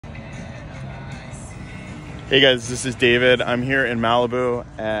Hey guys, this is David. I'm here in Malibu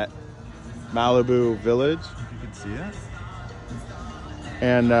at Malibu Village. You can see it.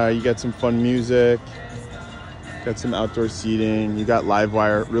 And you got some fun music, got some outdoor seating, you got live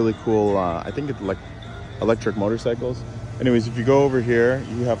wire, really cool, I think it's like electric motorcycles. Anyways, if you go over here,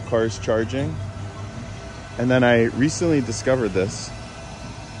 you have cars charging. And then I recently discovered this,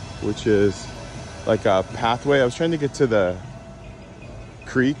 which is like a pathway. I was trying to get to the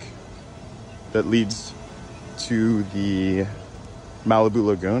creek that leads to the Malibu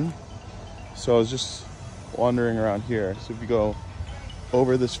Lagoon. So I was just wandering around here. So if you go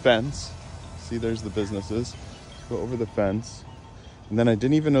over this fence, see there's the businesses, go over the fence. And then I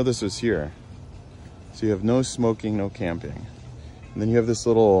didn't even know this was here. So you have no smoking, no camping. And then you have this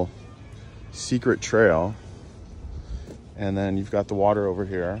little secret trail. And then you've got the water over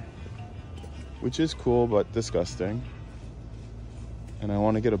here, which is cool, but disgusting. And I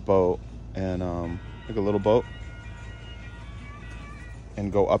want to get a boat and like a little boat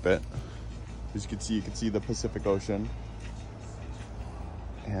and go up it. As you can see the Pacific Ocean.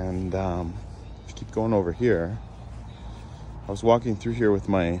 And if you keep going over here, I was walking through here with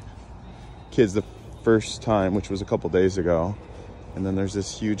my kids the first time, which was a couple days ago. And then there's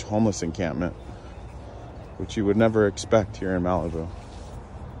this huge homeless encampment, which you would never expect here in Malibu.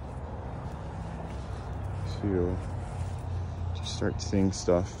 So you just start seeing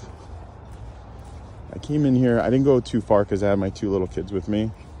stuff. I came in here, I didn't go too far because I had my two little kids with me,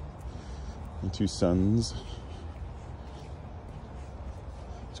 my two sons.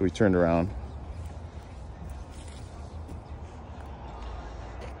 So we turned around.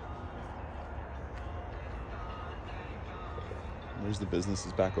 There's the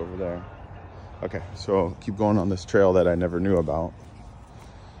businesses back over there. Okay, so keep going on this trail that I never knew about.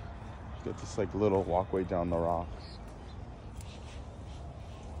 Got this like little walkway down the rocks.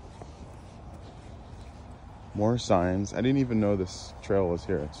 More signs. I didn't even know this trail was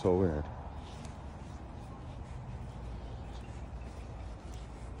here. It's so weird.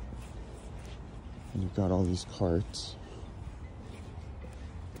 And you've got all these carts.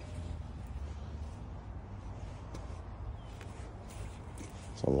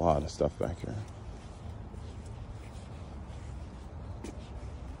 It's a lot of stuff back here.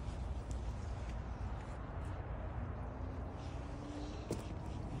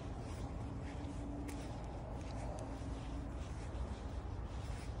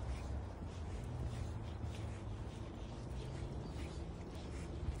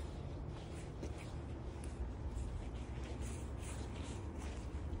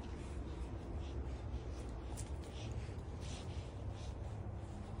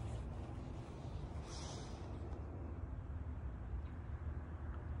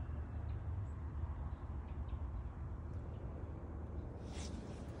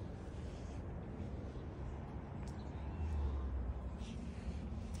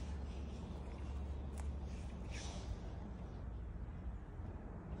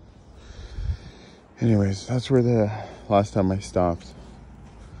 Anyways, that's where the last time I stopped.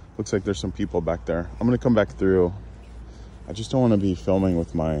 Looks like there's some people back there. I'm gonna come back through. I just don't want to be filming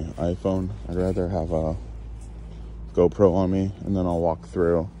with my iPhone. I'd rather have a GoPro on me and then I'll walk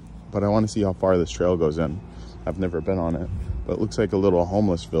through. But I want to see how far this trail goes in. I've never been on it, but it looks like a little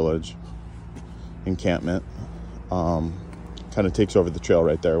homeless village encampment. Kind of takes over the trail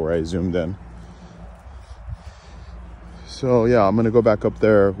right there where I zoomed in. So yeah, I'm gonna go back up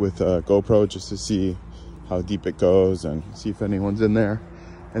there with a GoPro just to see how deep it goes and see if anyone's in there.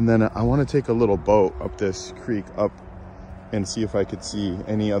 And then I want to take a little boat up this creek up and see if I could see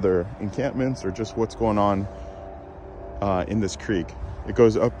any other encampments or just what's going on in this creek. It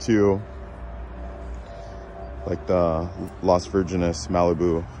goes up to like the Las Virgenes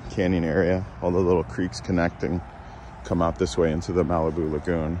Malibu Canyon area. All the little creeks connecting come out this way into the Malibu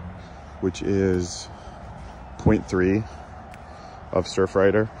Lagoon, which is 0.3 of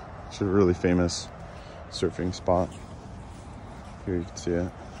Surfrider. It's a really famous surfing spot. Here you can see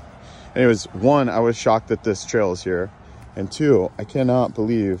it. Anyways, one, I was shocked that this trail is here. And two, I cannot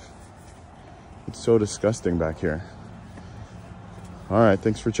believe it's so disgusting back here. All right,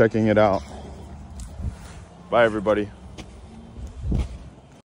 thanks for checking it out. Bye, everybody.